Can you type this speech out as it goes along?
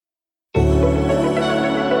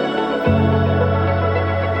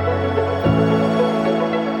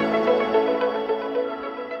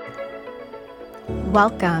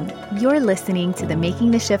Welcome. You're listening to the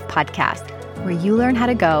Making the Shift podcast, where you learn how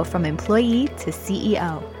to go from employee to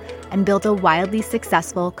CEO and build a wildly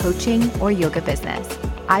successful coaching or yoga business.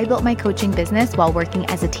 I built my coaching business while working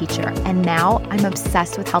as a teacher, and now I'm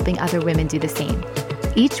obsessed with helping other women do the same.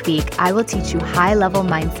 Each week, I will teach you high-level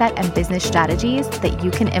mindset and business strategies that you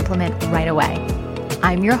can implement right away.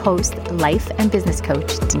 I'm your host, life and business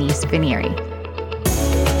coach, Denise Vinieri.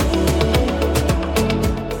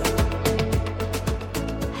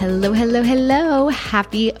 Hello, hello, hello.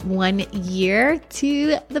 Happy 1 year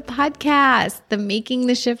to the podcast. The Making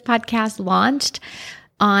the Shift podcast launched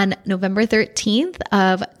on November 13th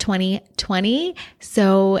of 2020.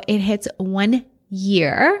 So it hits 1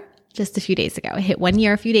 year just a few days ago. It hit 1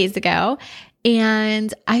 year a few days ago.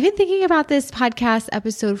 And I've been thinking about this podcast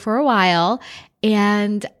episode for a while,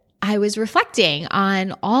 and I was reflecting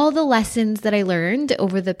on all the lessons that I learned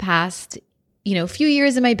over the past, few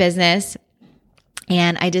years in my business.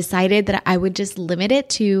 And I decided that I would just limit it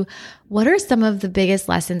to what are some of the biggest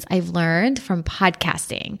lessons I've learned from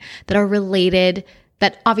podcasting that are related,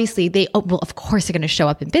 that obviously they will, of course, are going to show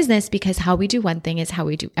up in business, because how we do one thing is how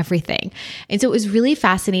we do everything. And so it was really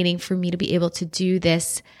fascinating for me to be able to do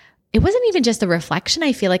this. It wasn't even just a reflection.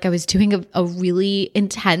 I feel like I was doing a really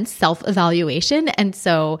intense self-evaluation. And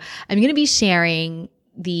so I'm going to be sharing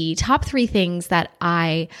the top 3 things that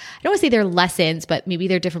I don't want to say they're lessons, but maybe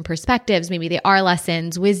they're different perspectives. Maybe they are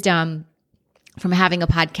lessons, wisdom from having a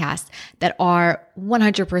podcast that are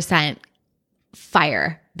 100%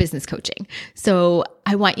 fire business coaching. So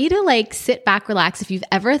I want you to sit back, relax. If you've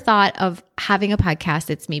ever thought of having a podcast,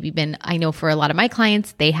 it's maybe been, I know for a lot of my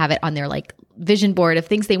clients, they have it on their vision board of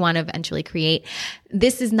things they want to eventually create.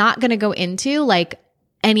 This is not going to go into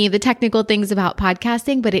any of the technical things about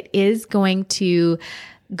podcasting, but it is going to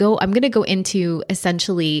I'm going to go into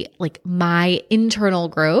essentially my internal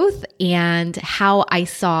growth and how I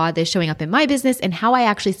saw this showing up in my business and how I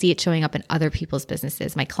actually see it showing up in other people's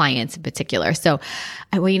businesses, my clients in particular. So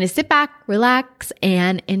I want you to sit back, relax,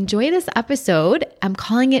 and enjoy this episode. I'm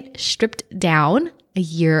calling it Stripped Down, a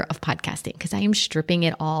year of podcasting, because I am stripping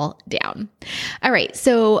it all down. All right.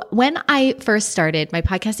 So when I first started, my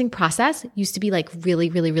podcasting process used to be really,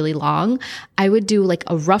 really, really long. I would do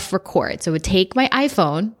a rough record. So I would take my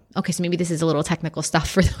iPhone. Okay. So maybe this is a little technical stuff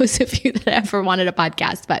for those of you that ever wanted a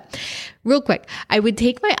podcast, but real quick, I would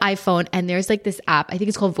take my iPhone and there's this app, I think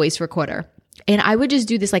it's called Voice Recorder. And I would just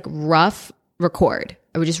do this rough record.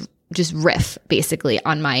 I would just riff basically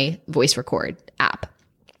on my voice record app.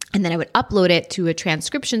 And then I would upload it to a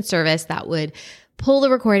transcription service that would pull the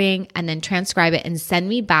recording and then transcribe it and send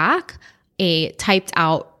me back a typed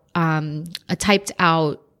out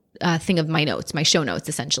thing of my notes, my show notes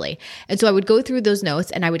essentially. And so I would go through those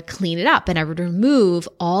notes and I would clean it up and I would remove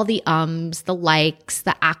all the the likes,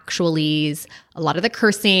 the actuallys, a lot of the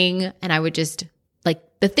cursing, and I would just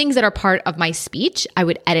the things that are part of my speech, I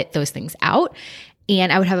would edit those things out,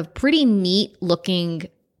 and I would have a pretty neat looking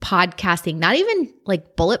podcasting, not even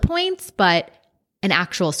bullet points, but an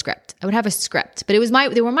actual script. I would have a script, but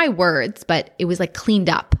they were my words, but it was cleaned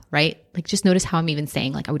up, right? Just notice how I'm even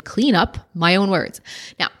saying, I would clean up my own words.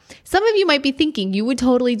 Now, some of you might be thinking you would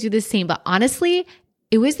totally do the same, but honestly,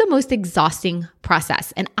 it was the most exhausting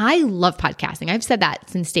process. And I love podcasting. I've said that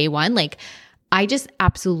since day one. I just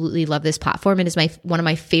absolutely love this platform. And it's one of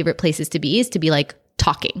my favorite places to be, is to be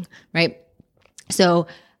talking, right? So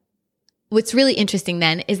what's really interesting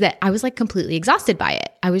then is that I was completely exhausted by it.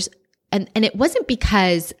 And it wasn't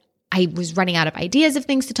because I was running out of ideas of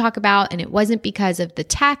things to talk about, and it wasn't because of the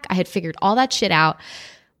tech. I had figured all that shit out.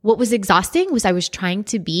 What was exhausting was I was trying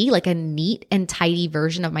to be a neat and tidy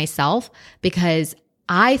version of myself, because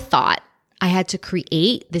I thought I had to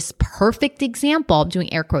create this perfect example, I'm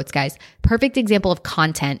doing air quotes, guys, perfect example of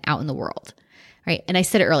content out in the world, right? And I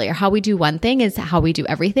said it earlier, how we do one thing is how we do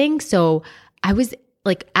everything. So I was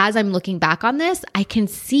as I'm looking back on this, I can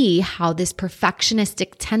see how this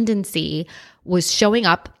perfectionistic tendency was showing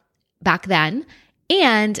up back then,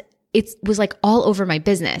 and it was all over my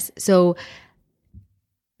business. So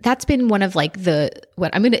that's been one of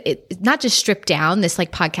not just stripped down. This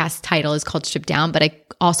podcast title is called Stripped Down, but I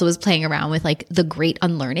also was playing around with the great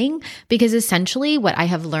unlearning, because essentially what I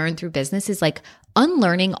have learned through business is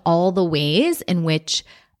unlearning all the ways in which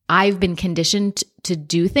I've been conditioned to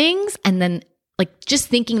do things, and then just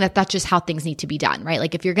thinking that that's just how things need to be done,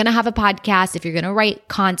 right? If you're going to have a podcast, if you're going to write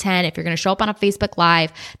content, if you're going to show up on a Facebook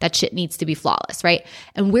Live, that shit needs to be flawless, right?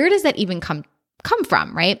 And where does that even come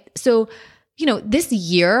from, right? So, this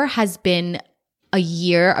year has been a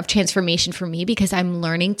year of transformation for me, because I'm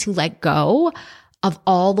learning to let go of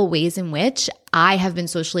all the ways in which I have been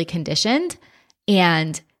socially conditioned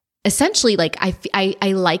and essentially, like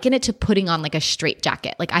I liken it to putting on like a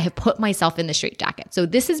straitjacket. Like I have put myself in the straitjacket. So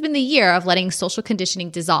this has been the year of letting social conditioning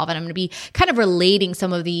dissolve. And I'm going to be kind of relating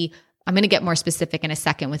some of I'm going to get more specific in a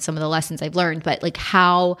second with some of the lessons I've learned, but like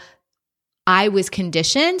how I was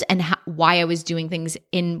conditioned and why I was doing things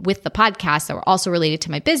with the podcast that were also related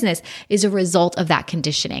to my business is a result of that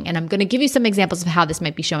conditioning. And I'm going to give you some examples of how this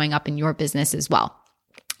might be showing up in your business as well.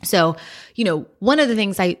 So, one of the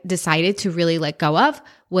things I decided to really let go of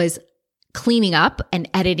was cleaning up and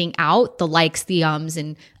editing out the likes, the ums,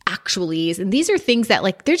 and actuallys. And these are things that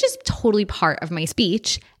like, they're just totally part of my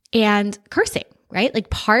speech, and cursing, right? Like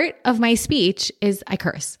part of my speech is I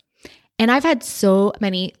curse. And I've had so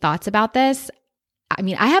many thoughts about this. I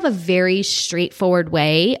mean, I have a very straightforward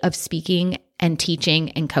way of speaking and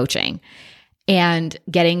teaching and coaching and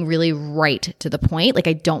getting really right to the point. Like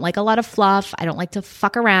I don't like a lot of fluff. I don't like to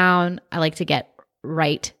fuck around. I like to get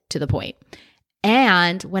right to the point.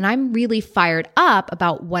 And when I'm really fired up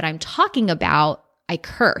about what I'm talking about, I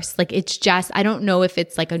curse. Like it's just, I don't know if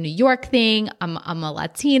it's like a New York thing. I'm a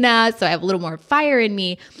Latina, so I have a little more fire in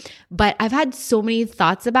me. But I've had so many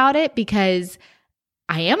thoughts about it because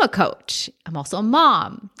I am a coach. I'm also a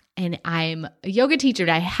mom. And I'm a yoga teacher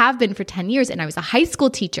that I have been for 10 years. And I was a high school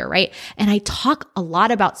teacher, right? And I talk a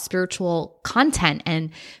lot about spiritual content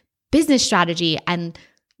and business strategy and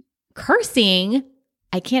cursing.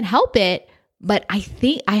 I can't help it. But I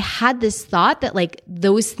think I had this thought that like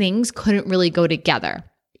those things couldn't really go together,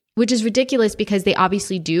 which is ridiculous because they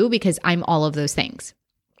obviously do, because I'm all of those things.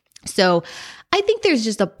 So I think there's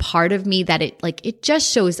just a part of me that it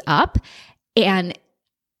just shows up, and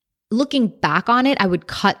looking back on it, I would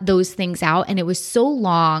cut those things out. And it was so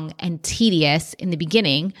long and tedious in the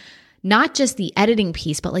beginning, not just the editing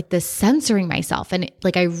piece, but like the censoring myself. And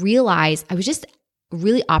I realized I was just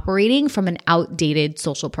really operating from an outdated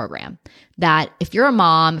social program that if you're a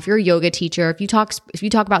mom, if you're a yoga teacher, if you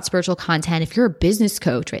talk about spiritual content, if you're a business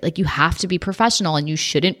coach, right? Like you have to be professional and you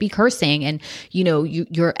shouldn't be cursing. And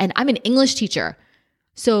and I'm an English teacher.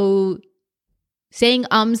 So saying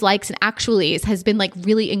ums, likes, and actuallys has been like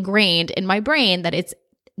really ingrained in my brain that it's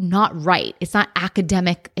not right. It's not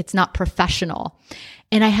academic. It's not professional.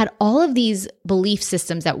 And I had all of these belief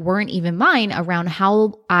systems that weren't even mine around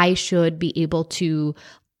how I should be able to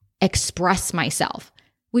express myself,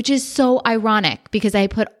 which is so ironic because I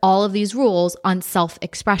put all of these rules on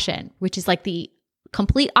self-expression, which is like the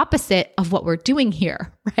complete opposite of what we're doing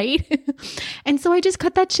here, right? And so I just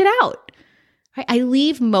cut that shit out. Right? I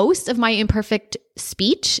leave most of my imperfect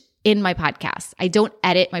speech in my podcast. I don't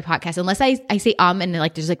edit my podcast unless I say and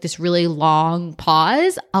like there's like this really long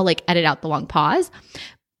pause. I'll like edit out the long pause.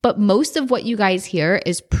 But most of what you guys hear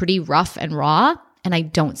is pretty rough and raw, and I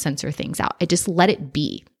don't censor things out. I just let it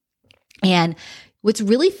be. And what's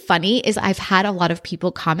really funny is I've had a lot of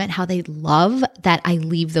people comment how they love that I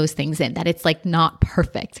leave those things in, that it's like not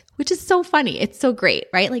perfect, which is so funny. It's so great,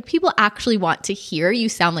 right? Like people actually want to hear you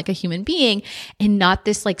sound like a human being and not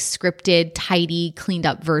this like scripted, tidy, cleaned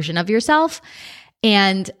up version of yourself.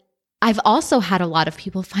 And I've also had a lot of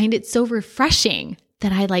people find it so refreshing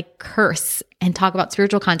that I like curse and talk about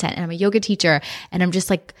spiritual content, and I'm a yoga teacher and I'm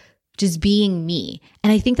just being me.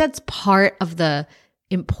 And I think that's part of the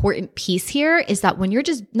important piece here is that when you're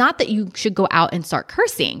just, not that you should go out and start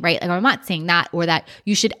cursing, right? Like I'm not saying that, or that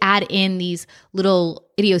you should add in these little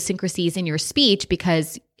idiosyncrasies in your speech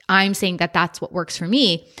because I'm saying that that's what works for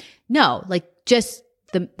me. No, like just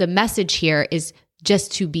the message here is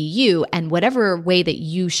just to be you, and whatever way that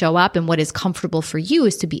you show up and what is comfortable for you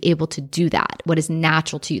is to be able to do that, what is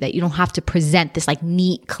natural to you, that you don't have to present this like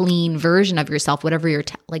neat, clean version of yourself, whatever you're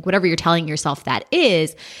telling yourself that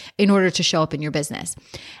is, in order to show up in your business.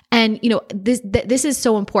 And this is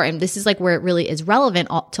so important. This is like where it really is relevant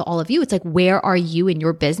to all of you. It's like, where are you in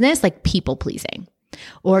your business? Like people pleasing,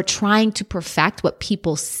 or trying to perfect what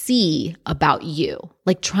people see about you,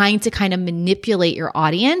 like trying to kind of manipulate your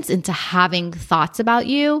audience into having thoughts about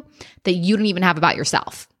you that you don't even have about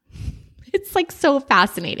yourself. It's like so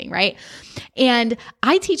fascinating, right? And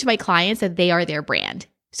I teach my clients that they are their brand.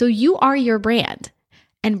 So you are your brand.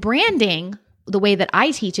 And branding, the way that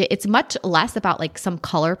I teach it, it's much less about like some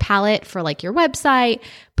color palette for like your website,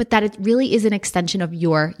 but that it really is an extension of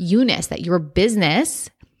your you-ness, that your business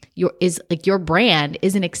your brand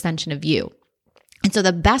is an extension of you. And so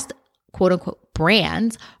the best quote unquote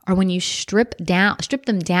brands are when you strip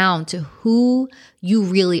them down to who you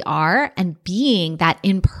really are and being that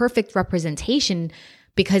imperfect representation,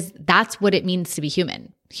 because that's what it means to be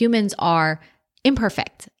human. Humans are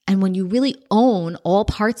imperfect. And when you really own all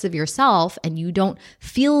parts of yourself and you don't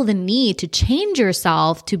feel the need to change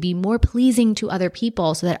yourself to be more pleasing to other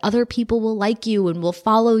people so that other people will like you and will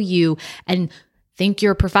follow you and think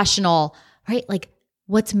you're a professional, right? Like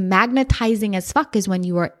what's magnetizing as fuck is when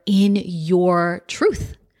you are in your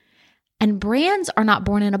truth. And brands are not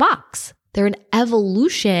born in a box. They're an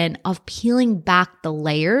evolution of peeling back the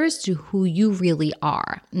layers to who you really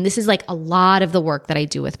are. And this is like a lot of the work that I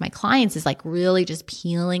do with my clients is like really just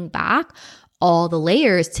peeling back all the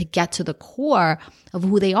layers to get to the core of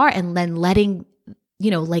who they are and then letting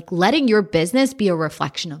your business be a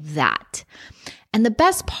reflection of that. And the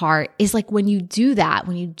best part is like when you do that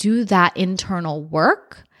internal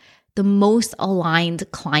work, the most aligned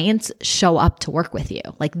clients show up to work with you,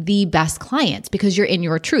 like the best clients, because you're in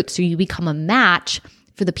your truth. So you become a match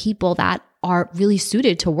for the people that are really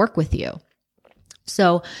suited to work with you.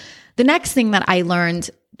 So the next thing that I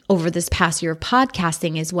learned over this past year of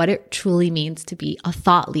podcasting is what it truly means to be a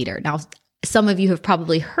thought leader. Now, some of you have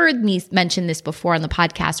probably heard me mention this before on the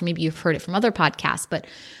podcast, or maybe you've heard it from other podcasts, but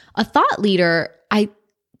a thought leader, I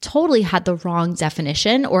totally had the wrong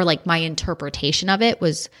definition, or like my interpretation of it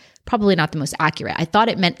was probably not the most accurate. I thought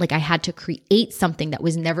it meant like I had to create something that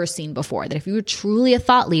was never seen before, that if you were truly a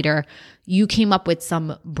thought leader, you came up with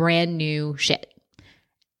some brand new shit.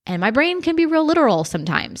 And my brain can be real literal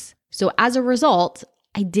sometimes. So as a result,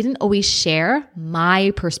 I didn't always share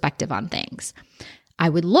my perspective on things. I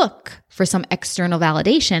would look for some external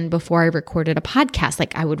validation before I recorded a podcast.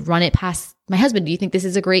 Like I would run it past my husband. Do you think this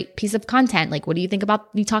is a great piece of content? Like, what do you think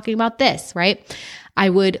about me talking about this? Right? I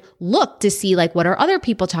would look to see like, what are other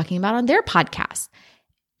people talking about on their podcast?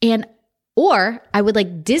 Or I would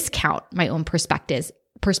like discount my own perspectives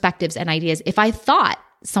and ideas if I thought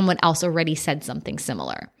someone else already said something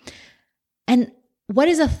similar. And what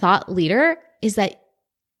is a thought leader is that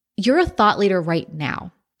you're a thought leader right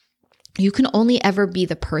now. You can only ever be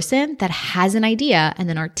the person that has an idea and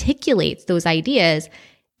then articulates those ideas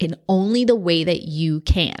in only the way that you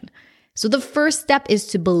can. So the first step is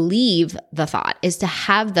to believe the thought, is to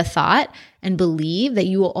have the thought and believe that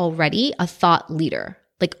you are already a thought leader,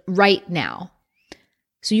 like right now.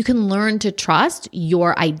 So you can learn to trust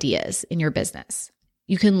your ideas in your business.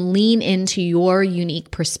 You can lean into your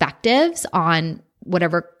unique perspectives on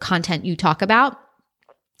whatever content you talk about.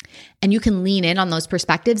 And you can lean in on those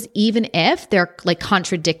perspectives, even if they're like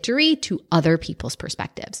contradictory to other people's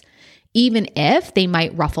perspectives, even if they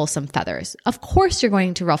might ruffle some feathers. Of course, you're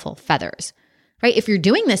going to ruffle feathers, right? If you're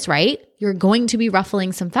doing this right, you're going to be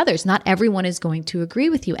ruffling some feathers. Not everyone is going to agree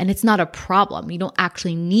with you, and it's not a problem. You don't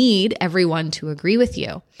actually need everyone to agree with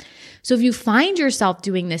you. So if you find yourself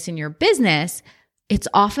doing this in your business, it's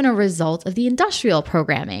often a result of the industrial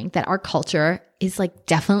programming that our culture is like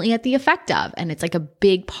definitely at the effect of. And it's like a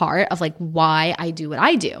big part of like why I do what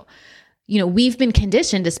I do. You know, we've been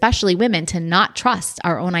conditioned, especially women, to not trust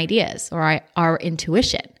our own ideas or our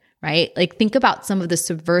intuition, right? Like think about some of the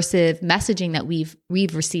subversive messaging that we've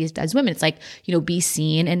received as women. It's like, you know, be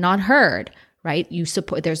seen and not heard, right? You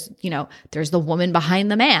support, there's the woman behind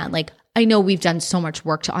the man. Like I know we've done so much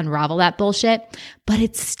work to unravel that bullshit, but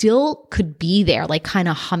it still could be there, like kind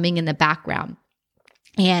of humming in the background.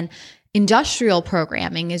 And industrial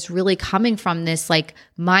programming is really coming from this like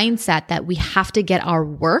mindset that we have to get our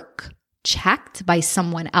work checked by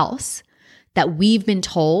someone else that we've been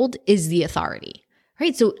told is the authority,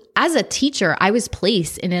 right? So as a teacher, I was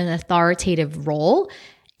placed in an authoritative role,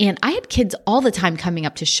 and I had kids all the time coming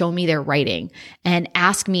up to show me their writing and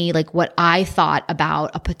ask me like what I thought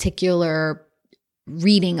about a particular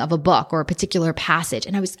reading of a book or a particular passage.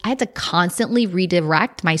 And I had to constantly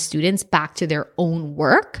redirect my students back to their own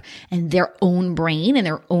work and their own brain and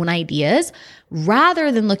their own ideas,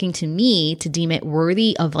 rather than looking to me to deem it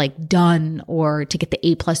worthy of like done or to get the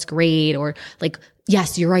A+ grade, or like,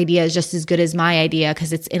 yes, your idea is just as good as my idea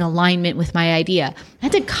because it's in alignment with my idea. I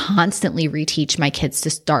had to constantly reteach my kids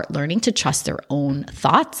to start learning to trust their own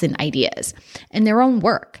thoughts and ideas and their own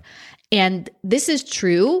work. And this is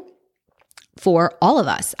true for all of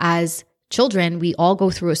us as children. We all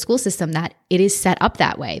go through a school system that it is set up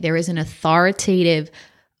that way. There is an authoritative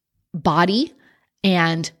body,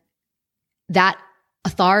 and that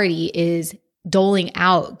authority is doling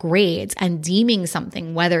out grades and deeming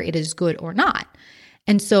something whether it is good or not.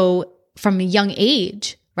 And so from a young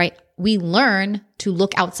age, right, we learn to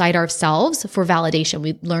look outside ourselves for validation.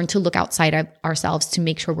 We learn to look outside of ourselves to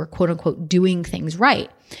make sure we're quote unquote doing things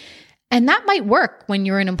right. And that might work when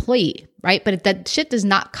you're an employee, right? But that shit does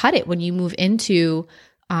not cut it when you move into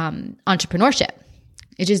entrepreneurship.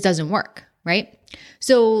 It just doesn't work, right?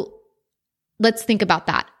 So let's think about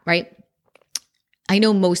that, right? I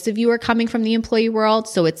know most of you are coming from the employee world,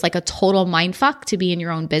 so it's like a total mindfuck to be in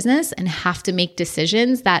your own business and have to make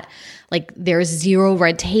decisions that like there's zero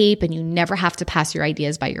red tape and you never have to pass your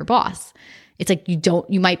ideas by your boss. It's like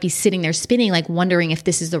you might be sitting there spinning, like wondering if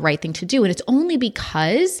this is the right thing to do. And it's only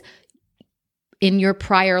because in your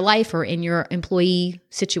prior life or in your employee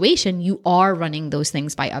situation, you are running those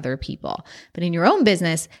things by other people. But in your own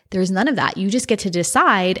business, there's none of that. You just get to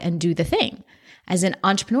decide and do the thing. As an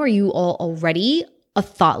entrepreneur, you are already a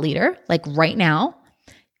thought leader, like right now.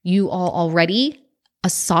 You are already a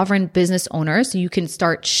sovereign business owner, so you can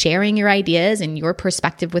start sharing your ideas and your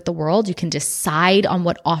perspective with the world. You can decide on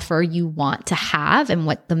what offer you want to have and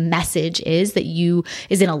what the message is that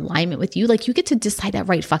is in alignment with you. Like you get to decide that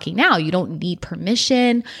right fucking now. You don't need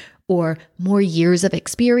permission or more years of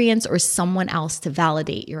experience or someone else to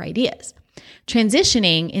validate your ideas.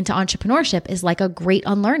 Transitioning into entrepreneurship is like a great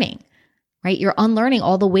unlearning, right? You're unlearning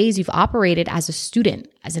all the ways you've operated as a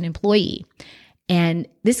student, as an employee. And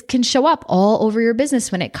this can show up all over your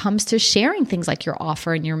business when it comes to sharing things like your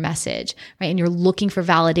offer and your message, right? And you're looking for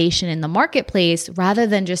validation in the marketplace rather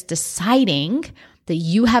than just deciding that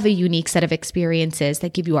you have a unique set of experiences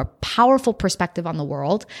that give you a powerful perspective on the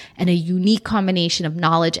world and a unique combination of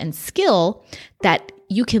knowledge and skill that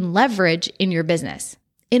you can leverage in your business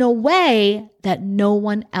in a way that no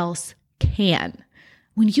one else can.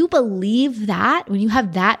 When you believe that, when you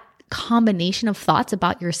have that combination of thoughts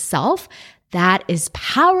about yourself, that is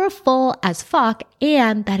powerful as fuck,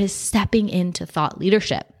 and that is stepping into thought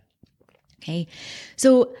leadership. Okay.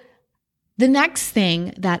 So the next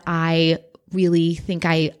thing that I really think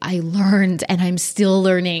I learned, and I'm still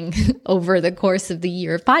learning over the course of the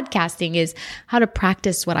year of podcasting, is how to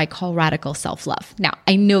practice what I call radical self-love. Now,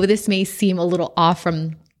 I know this may seem a little off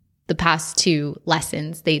from the past two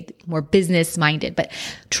lessons, they more business minded, but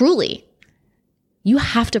truly, you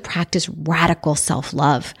have to practice radical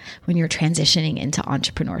self-love when you're transitioning into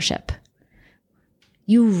entrepreneurship.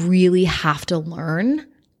 You really have to learn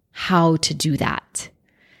how to do that,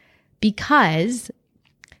 because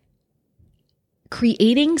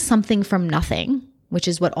creating something from nothing, which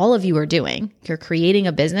is what all of you are doing, you're creating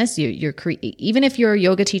a business, even if you're a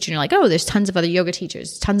yoga teacher and you're like, oh, there's tons of other yoga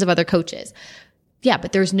teachers, tons of other coaches. Yeah,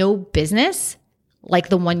 but there's no business like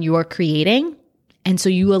the one you are creating. And so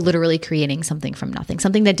you are literally creating something from nothing,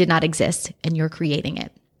 something that did not exist, and you're creating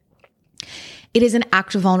it. It is an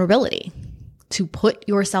act of vulnerability to put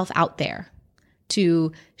yourself out there,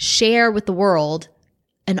 to share with the world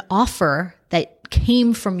an offer that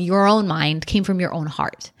came from your own mind, came from your own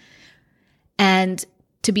heart. And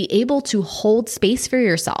to be able to hold space for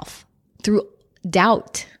yourself through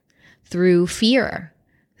doubt, through fear,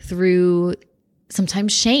 through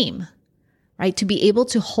sometimes shame, right? To be able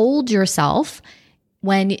to hold yourself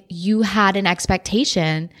when you had an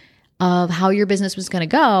expectation of how your business was going to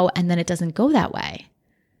go, and then it doesn't go that way,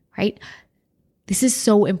 right? This is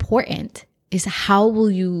so important, is how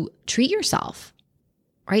will you treat yourself,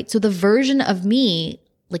 right? So the version of me,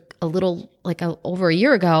 over a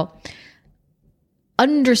year ago,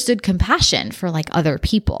 understood compassion for like other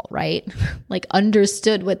people, right? Like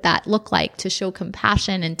understood what that looked like to show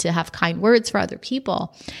compassion and to have kind words for other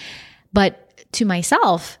people. But to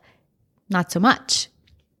myself, not so much.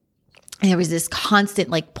 And there was this constant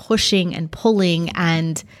like pushing and pulling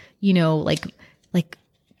and, like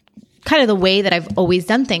kind of the way that I've always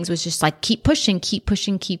done things was just like keep pushing, keep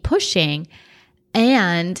pushing, keep pushing.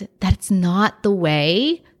 And that's not the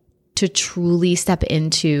way to truly step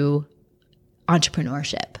into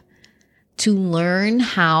entrepreneurship. To learn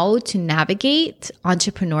how to navigate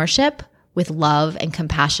entrepreneurship with love and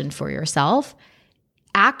compassion for yourself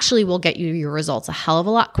actually will get you your results a hell of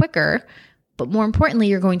a lot quicker. But more importantly,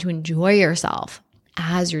 you're going to enjoy yourself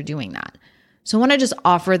as you're doing that. So I want to just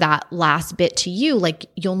offer that last bit to you. Like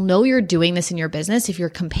you'll know you're doing this in your business if you're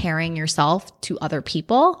comparing yourself to other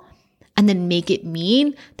people, and then make it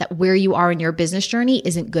mean that where you are in your business journey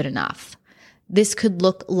isn't good enough. This could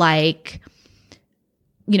look like,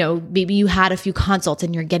 maybe you had a few consults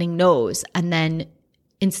and you're getting no's, and then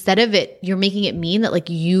instead of it, you're making it mean that like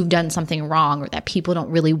you've done something wrong, or that people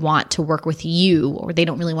don't really want to work with you, or they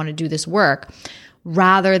don't really want to do this work,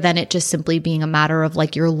 rather than it just simply being a matter of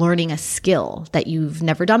like you're learning a skill that you've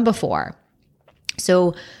never done before.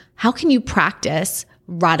 So how can you practice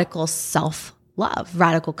radical self-love,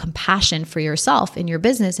 radical compassion for yourself in your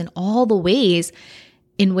business in all the ways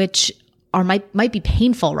in which might be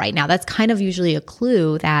painful right now? That's kind of usually a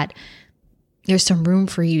clue that there's some room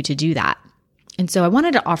for you to do that. And so I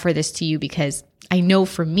wanted to offer this to you because I know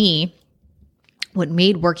for me, what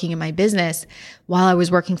made working in my business while I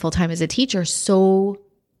was working full-time as a teacher so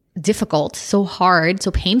difficult, so hard,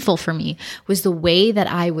 so painful for me was the way that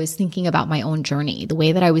I was thinking about my own journey, the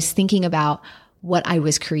way that I was thinking about what I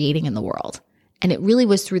was creating in the world. And it really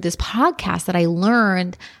was through this podcast that I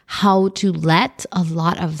learned how to let a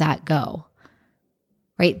lot of that go,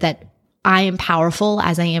 right? That I am powerful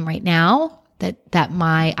as I am right now, that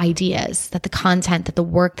my ideas, that the content, that the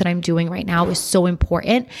work that I'm doing right now is so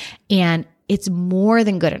important, and it's more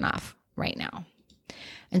than good enough right now.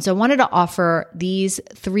 And so I wanted to offer these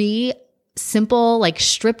 3 simple, like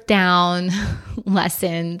stripped down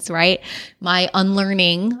lessons, right? My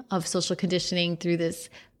unlearning of social conditioning through this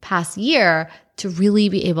past year to really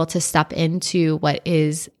be able to step into what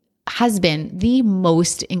has been the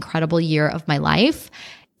most incredible year of my life.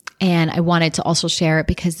 And I wanted to also share it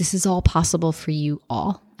because this is all possible for you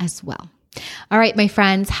all as well. All right, my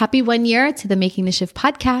friends, happy 1 year to the Making the Shift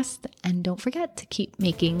podcast. And don't forget to keep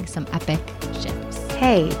making some epic shifts.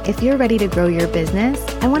 Hey, if you're ready to grow your business,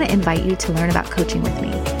 I want to invite you to learn about coaching with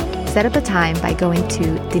me. Set up a time by going to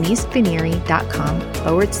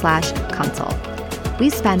denisefinieri.com/consult. We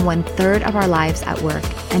spend 1/3 of our lives at work,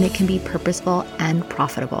 and it can be purposeful and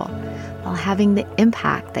profitable while having the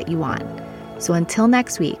impact that you want. So until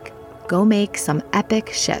next week, go make some epic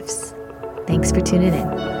shifts. Thanks for tuning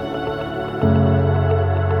in.